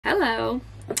Hello,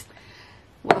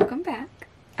 welcome back.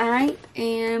 I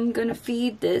am gonna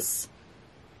feed this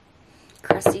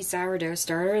crusty sourdough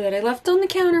starter that I left on the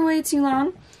counter way too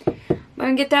long. I'm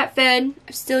gonna get that fed.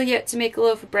 I've still yet to make a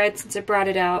loaf of bread since I brought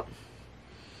it out.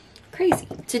 Crazy.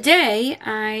 Today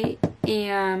I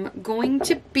am going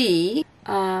to be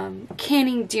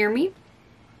canning deer meat.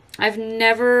 I've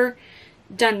never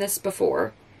done this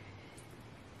before.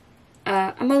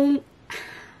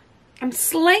 I'm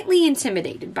slightly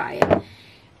intimidated by it.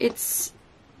 It's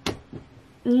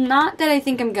not that I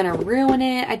think I'm gonna ruin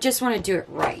it. I just want to do it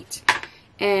right.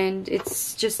 And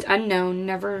it's just unknown.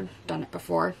 Never done it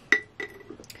before.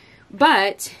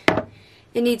 But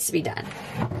it needs to be done.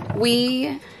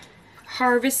 We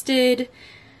harvested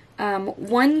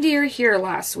one deer here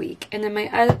last week. And then my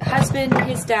husband,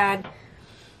 his dad,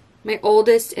 my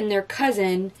oldest, and their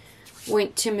cousin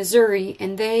went to Missouri.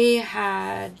 And they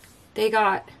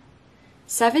got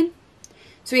 7.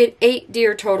 So we had 8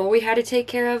 deer total we had to take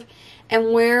care of.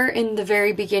 And we're in the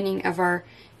very beginning of our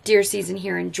deer season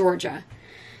here in Georgia.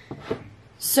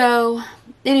 So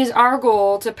it is our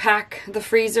goal to pack the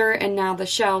freezer and now the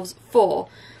shelves full.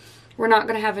 We're not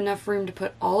going to have enough room to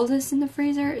put all of this in the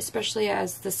freezer, especially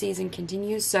as the season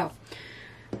continues. So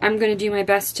I'm going to do my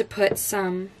best to put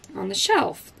some on the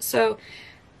shelf. So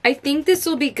I think this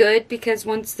will be good because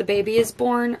once the baby is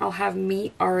born, I'll have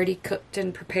meat already cooked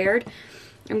and prepared.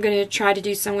 I'm going to try to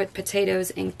do some with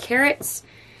potatoes and carrots.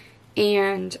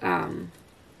 And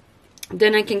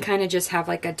then I can kind of just have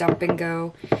like a dump and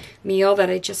go meal that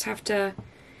I just have to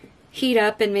heat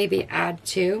up and maybe add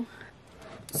to.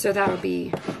 So that'll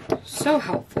be so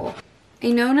helpful.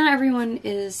 I know not everyone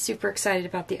is super excited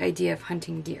about the idea of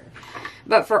hunting deer.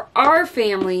 But for our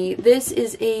family, this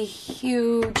is a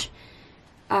huge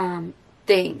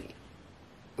thing.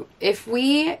 If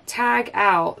we tag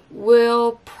out,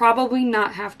 we'll probably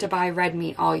not have to buy red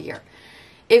meat all year.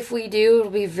 If we do,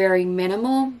 it'll be very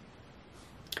minimal.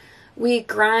 We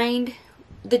grind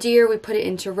the deer, we put it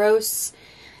into roasts,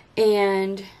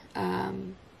 and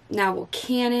now we'll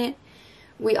can it.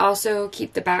 We also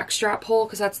keep the back strap whole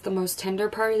because that's the most tender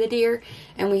part of the deer,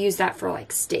 and we use that for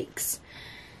like steaks.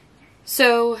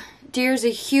 So deer is a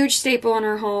huge staple in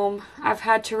our home. I've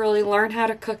had to really learn how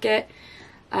to cook it.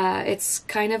 It's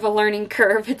kind of a learning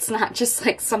curve. It's not just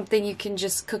like something you can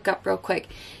just cook up real quick.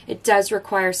 It does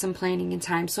require some planning and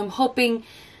time. So I'm hoping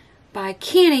by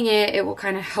canning it, it will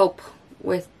kind of help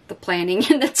with the planning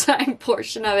and the time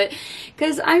portion of it.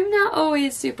 Because I'm not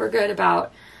always super good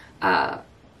about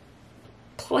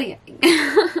planning.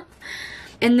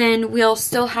 And then we'll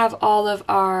still have all of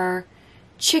our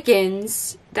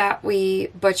chickens that we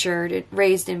butchered,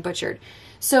 raised and butchered.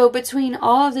 So between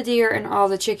all of the deer and all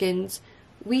the chickens,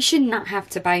 we should not have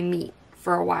to buy meat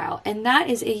for a while. And that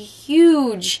is a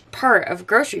huge part of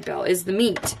grocery bill, is the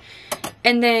meat.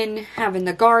 And then having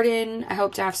the garden, I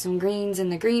hope to have some greens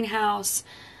in the greenhouse.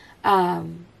 I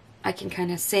can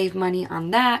kind of save money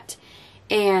on that.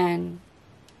 And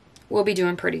we'll be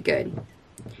doing pretty good.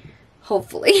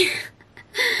 Hopefully.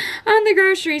 On the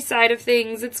grocery side of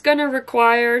things, it's going to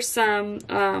require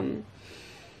some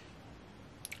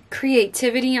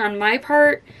creativity on my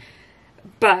part.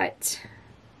 But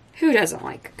who doesn't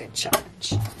like a good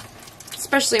challenge?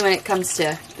 Especially when it comes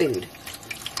to food.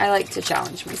 I like to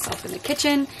challenge myself in the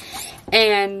kitchen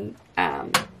and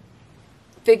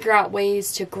figure out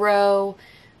ways to grow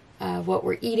what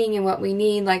we're eating and what we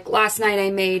need. Like last night I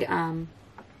made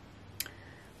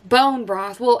bone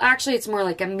broth. Well, actually it's more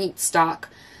like a meat stock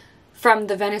from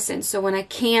the venison. So when I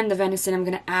can the venison, I'm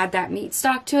going to add that meat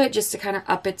stock to it just to kind of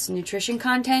up its nutrition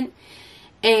content.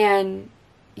 And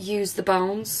use the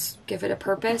bones, give it a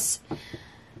purpose.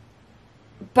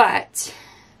 But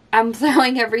I'm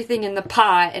throwing everything in the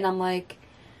pot and I'm like,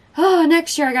 oh,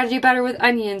 next year I got to do better with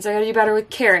onions. I got to do better with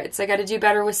carrots. I got to do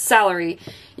better with celery.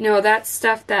 You know, that's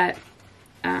stuff that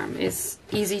is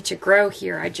easy to grow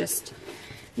here. I just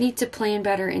need to plan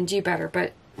better and do better.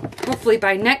 But hopefully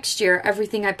by next year,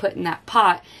 everything I put in that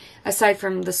pot, aside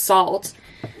from the salt,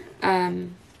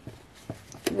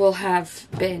 will have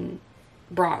been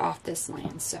brought off this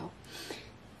land. So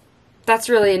that's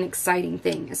really an exciting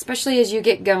thing, especially as you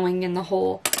get going in the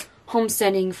whole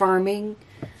homesteading, farming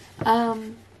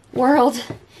world.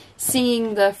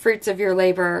 Seeing the fruits of your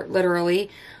labor literally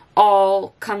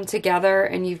all come together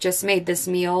and you've just made this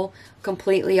meal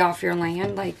completely off your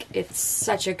land, like, it's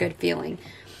such a good feeling.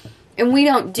 And we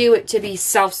don't do it to be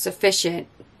self-sufficient.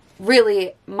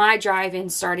 Really, my drive in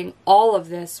starting all of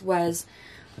this was,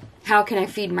 how can I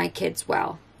feed my kids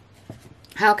well?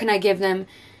 How can I give them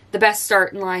the best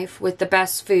start in life with the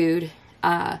best food?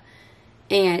 And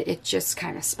it just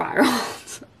kind of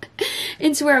spiraled.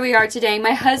 into where we are today.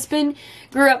 My husband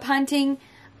grew up hunting.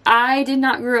 I did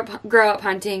not grow up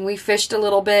hunting. We fished a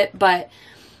little bit, but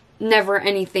never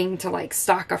anything to like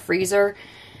stock a freezer.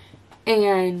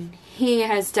 And he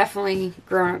has definitely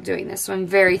grown up doing this. So I'm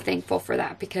very thankful for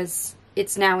that, because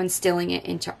it's now instilling it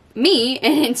into me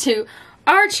and into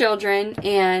our children.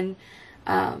 And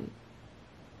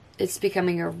it's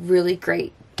becoming a really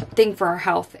great thing for our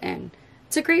health, and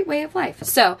it's a great way of life.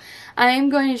 So I am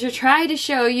going to try to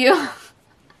show you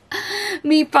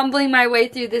me fumbling my way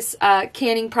through this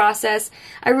canning process.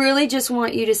 I really just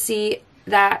want you to see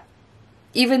that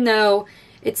even though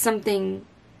it's something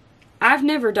I've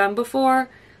never done before,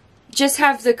 just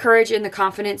have the courage and the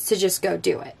confidence to just go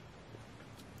do it.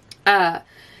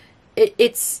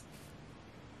 It's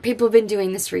people have been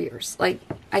doing this for years. Like,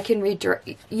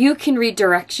 you can read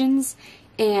directions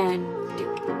and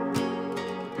do it.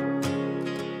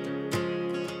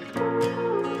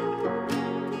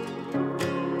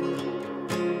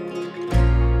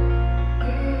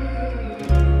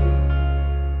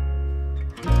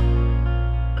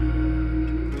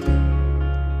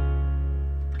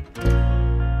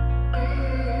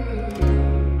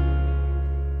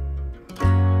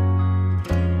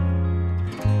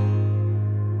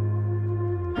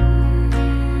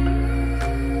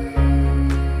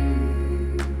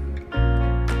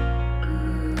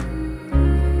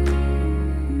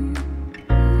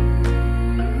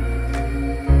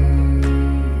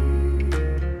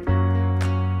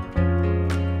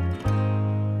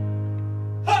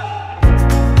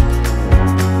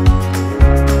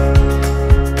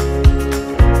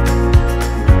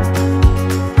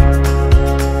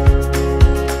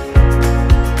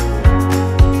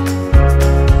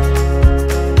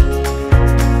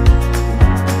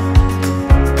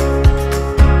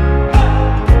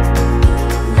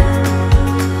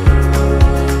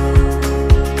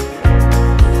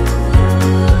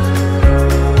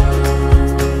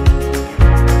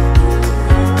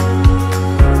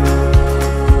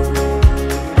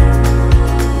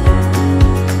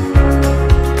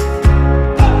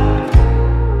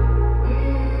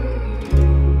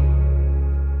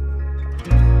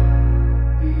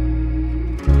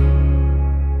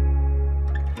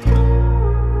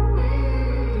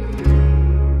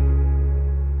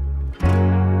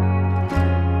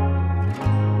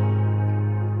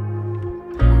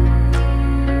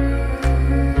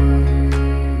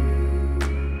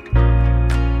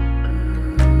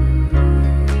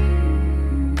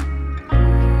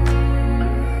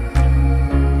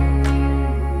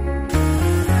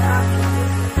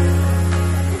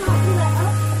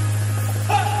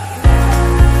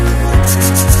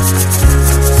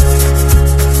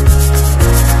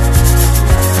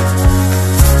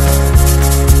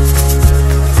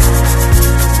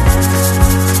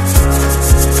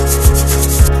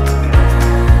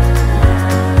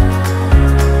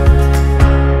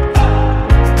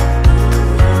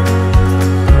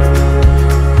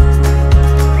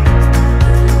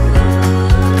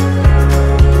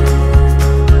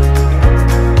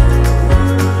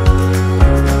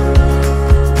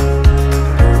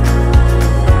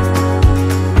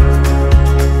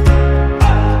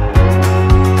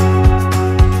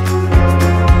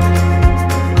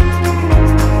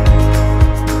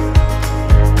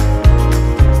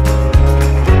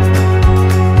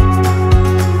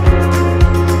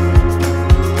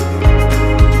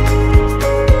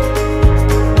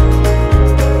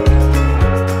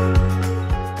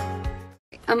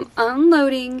 I'm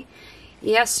unloading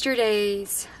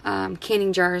yesterday's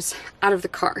canning jars out of the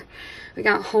car. We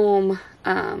got home,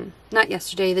 not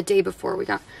yesterday, the day before. We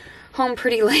got home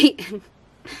pretty late and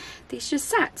these just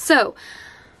sat. So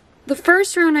the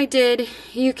first round I did,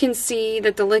 you can see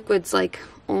that the liquid's like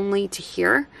only to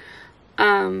here.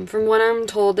 From what I'm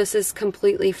told, this is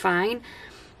completely fine.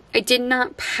 I did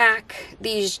not pack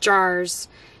these jars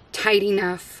tight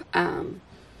enough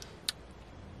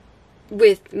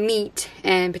with meat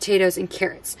and potatoes and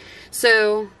carrots.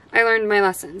 So I learned my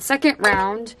lesson. Second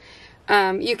round,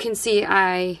 you can see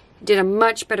I did a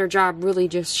much better job really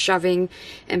just shoving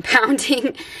and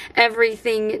pounding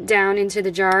everything down into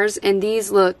the jars, and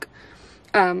these look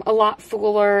a lot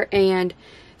fuller and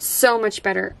so much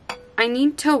better. I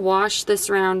need to wash this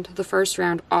round, the first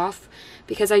round, off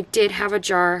because I did have a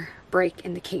jar break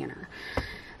in the canner.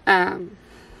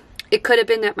 It could have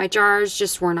been that my jars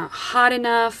just were not hot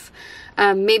enough.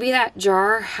 Maybe that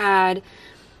jar had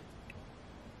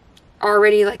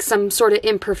already like some sort of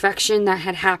imperfection that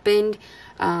had happened.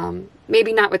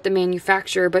 Maybe not with the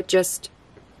manufacturer, but just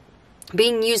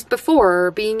being used before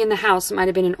or being in the house. It might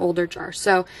have been an older jar.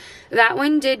 So that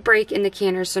one did break in the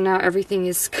canner, so now everything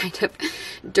is kind of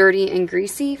dirty and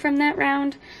greasy from that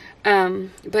round.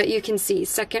 But you can see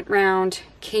second round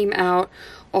came out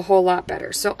a whole lot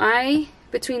better. So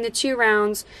between the 2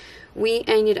 rounds, we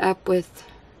ended up with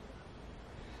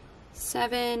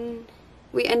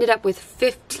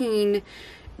 15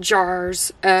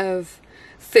 jars of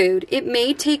food. It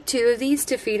may take 2 of these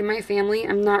to feed my family.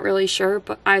 I'm not really sure,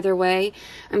 but either way,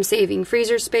 I'm saving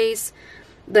freezer space.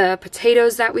 The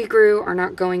potatoes that we grew are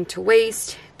not going to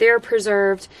waste. They're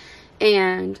preserved.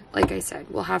 And like I said,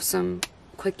 we'll have some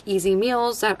quick, easy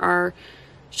meals that are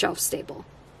shelf stable.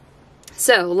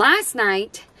 So last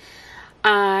night,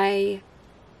 I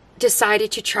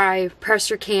decided to try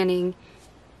pressure canning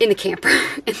in the camper,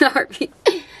 in the RV.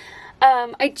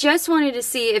 I just wanted to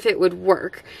see if it would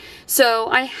work. So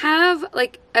I have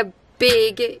like a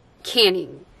big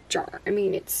canning jar. I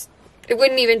mean, it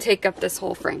wouldn't even take up this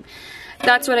whole frame.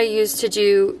 That's what I use to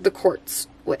do the quarts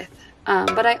with.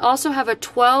 But I also have a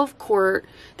 12 quart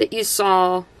that you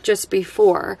saw just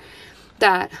before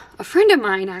that a friend of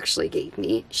mine actually gave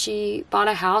me. She bought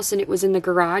a house and it was in the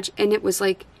garage, and it was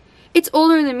like, it's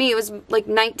older than me. It was like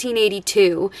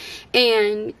 1982,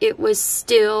 and it was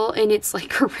still in its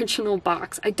like original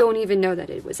box. I don't even know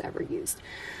that it was ever used.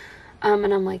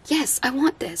 And I'm like, yes, I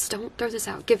want this. Don't throw this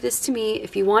out. Give this to me.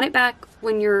 If you want it back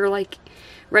when you're like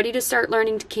ready to start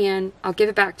learning to can, I'll give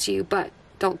it back to you, but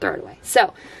don't throw it away.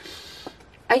 So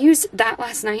I used that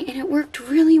last night and it worked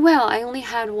really well. I only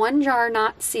had 1 jar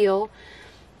not seal,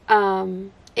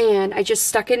 and I just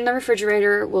stuck it in the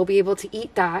refrigerator. We'll be able to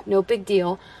eat that. No big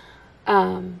deal.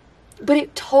 But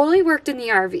it totally worked in the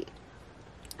RV.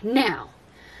 Now,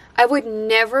 I would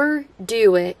never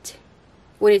do it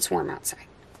when it's warm outside,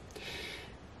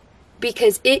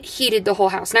 because it heated the whole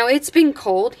house. Now, it's been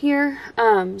cold here,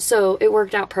 so it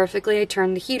worked out perfectly. I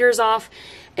turned the heaters off,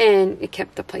 and it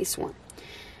kept the place warm.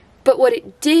 But what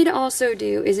it did also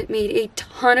do is it made a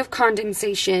ton of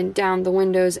condensation down the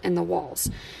windows and the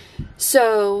walls.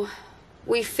 So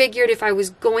we figured if I was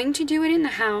going to do it in the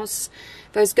house,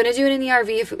 if I was going to do it in the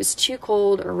RV, if it was too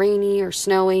cold or rainy or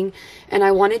snowing and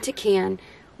I wanted to can,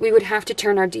 we would have to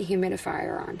turn our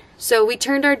dehumidifier on. So we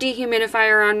turned our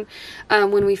dehumidifier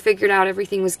on when we figured out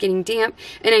everything was getting damp.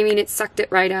 And I mean, it sucked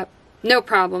it right up. No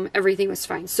problem. Everything was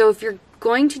fine. So if you're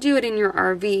going to do it in your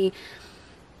RV,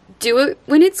 do it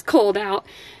when it's cold out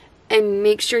and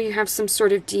make sure you have some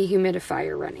sort of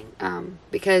dehumidifier running.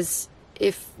 Because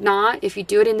if not, if you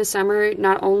do it in the summer,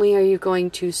 not only are you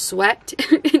going to sweat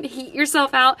and heat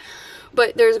yourself out,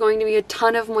 but there's going to be a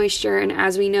ton of moisture. And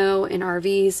as we know in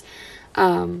RVs,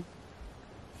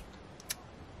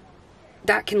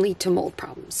 that can lead to mold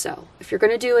problems. So if you're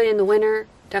going to do it in the winter,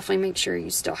 definitely make sure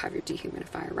you still have your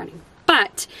dehumidifier running.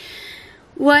 But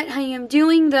what I am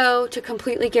doing though to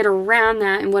completely get around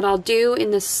that, and what I'll do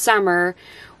in the summer,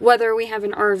 whether we have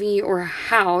an RV or a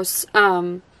house,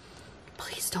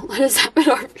 please don't let us have an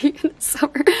RV in the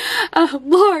summer.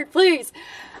 Lord, please.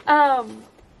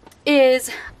 Is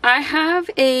I have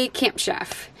a camp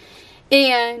chef,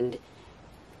 and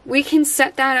we can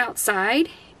set that outside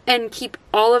and keep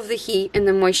all of the heat and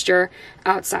the moisture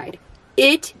outside.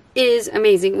 It is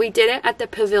amazing. We did it at the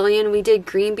pavilion. We did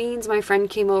green beans. My friend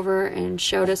came over and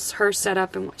showed us her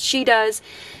setup and what she does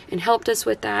and helped us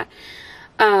with that.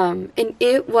 And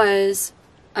it was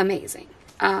amazing.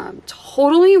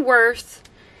 Totally worth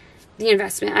the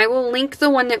investment. I will link the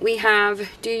one that we have.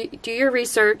 Do your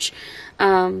research.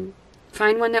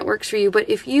 Find one that works for you. But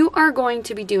if you are going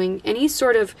to be doing any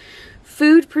sort of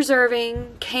food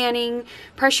preserving, canning,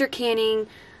 pressure canning,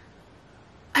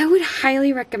 I would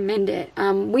highly recommend it.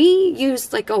 We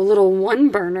used like a little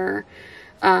 1-burner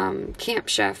camp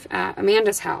chef at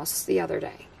Amanda's house the other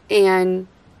day. And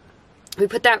we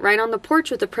put that right on the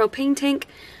porch with a propane tank.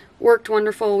 Worked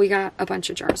wonderful. We got a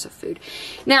bunch of jars of food.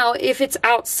 Now, if it's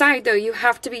outside though, you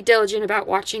have to be diligent about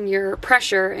watching your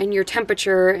pressure and your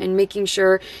temperature and making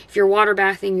sure if you're water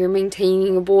bathing, you're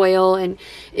maintaining a boil, and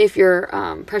if you're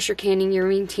pressure canning, you're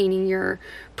maintaining your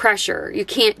pressure. You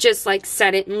can't just like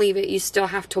set it and leave it. You still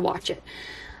have to watch it.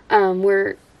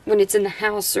 When it's in the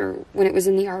house or when it was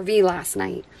in the RV last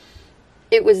night,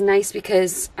 it was nice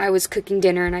because I was cooking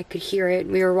dinner and I could hear it.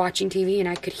 And we were watching TV and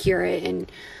I could hear it,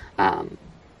 and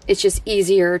it's just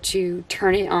easier to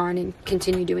turn it on and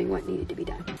continue doing what needed to be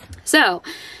done. So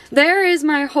there is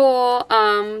my whole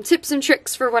tips and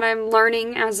tricks for what I'm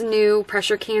learning as a new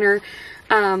pressure canner.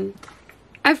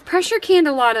 I've pressure canned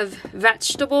a lot of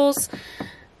vegetables.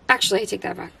 Actually, I take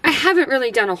that back. I haven't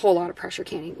really done a whole lot of pressure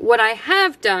canning. What I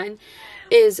have done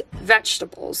is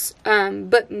vegetables,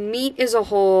 but meat is a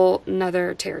whole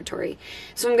nother territory.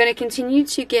 So I'm going to continue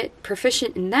to get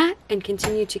proficient in that and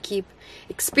continue to keep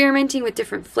experimenting with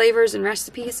different flavors and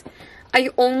recipes. I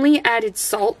only added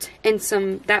salt and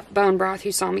that bone broth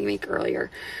you saw me make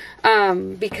earlier,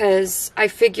 because I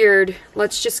figured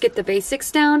let's just get the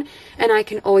basics down and I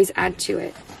can always add to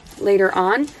it later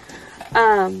on.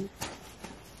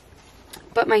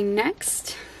 But my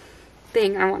next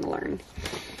thing I want to learn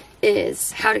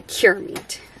is how to cure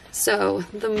meat. So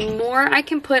the more I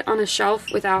can put on a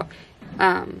shelf without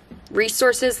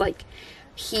resources like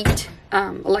heat,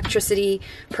 electricity,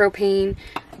 propane,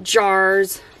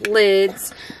 jars,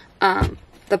 lids,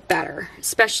 the better.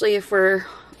 Especially if we're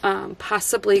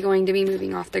possibly going to be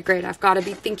moving off the grid. I've got to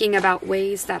be thinking about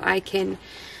ways that I can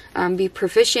be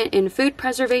proficient in food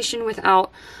preservation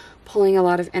without pulling a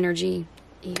lot of energy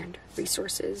and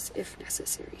resources if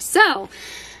necessary. So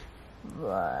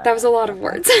that was a lot of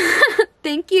words.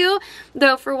 Thank you,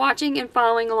 though, for watching and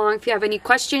following along. If you have any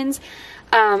questions,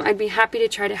 I'd be happy to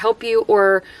try to help you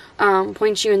or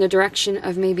point you in the direction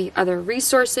of maybe other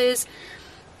resources.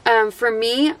 For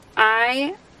me,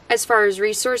 as far as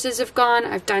resources have gone,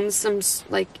 I've done some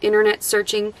like internet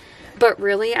searching, but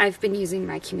really I've been using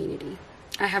my community.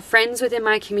 I have friends within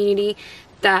my community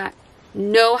that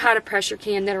know how to pressure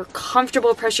can, that are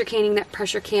comfortable pressure canning that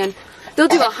pressure can. They'll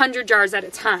do 100 jars at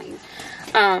a time.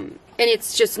 And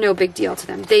it's just no big deal to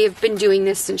them. They have been doing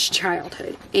this since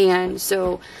childhood. And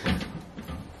so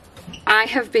I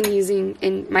have been using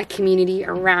in my community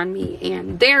around me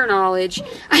and their knowledge.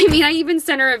 I mean, I even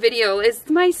sent her a video. Is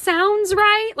my sounds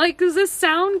right? Like, does this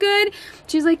sound good?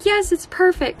 She's like, yes, it's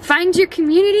perfect. Find your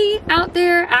community out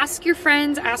there. Ask your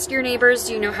friends. Ask your neighbors.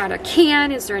 Do you know how to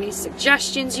can? Is there any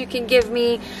suggestions you can give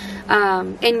me?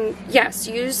 And yes,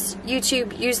 use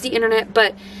YouTube, use the internet,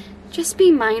 but just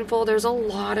be mindful. There's a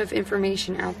lot of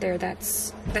information out there that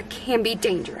can be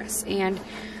dangerous. And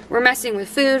we're messing with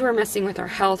food, we're messing with our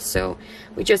health, so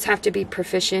we just have to be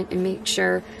proficient and make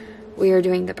sure we are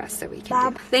doing the best that we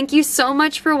can do. Thank you so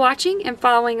much for watching and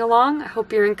following along. I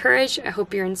hope you're encouraged, I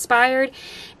hope you're inspired,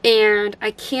 and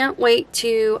I can't wait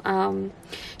to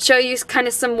show you kind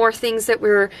of some more things that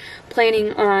we're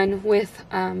planning on with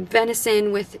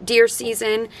venison, with deer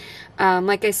season.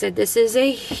 Like I said, this is a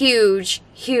huge,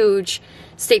 huge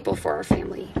staple for our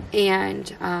family,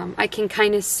 and I can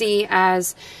kind of see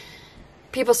as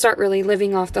people start really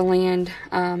living off the land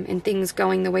and things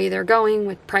going the way they're going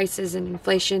with prices and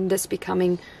inflation, this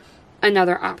becoming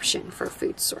another option for a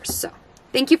food source. So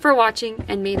thank you for watching,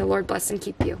 and may the Lord bless and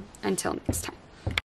keep you. Until next time.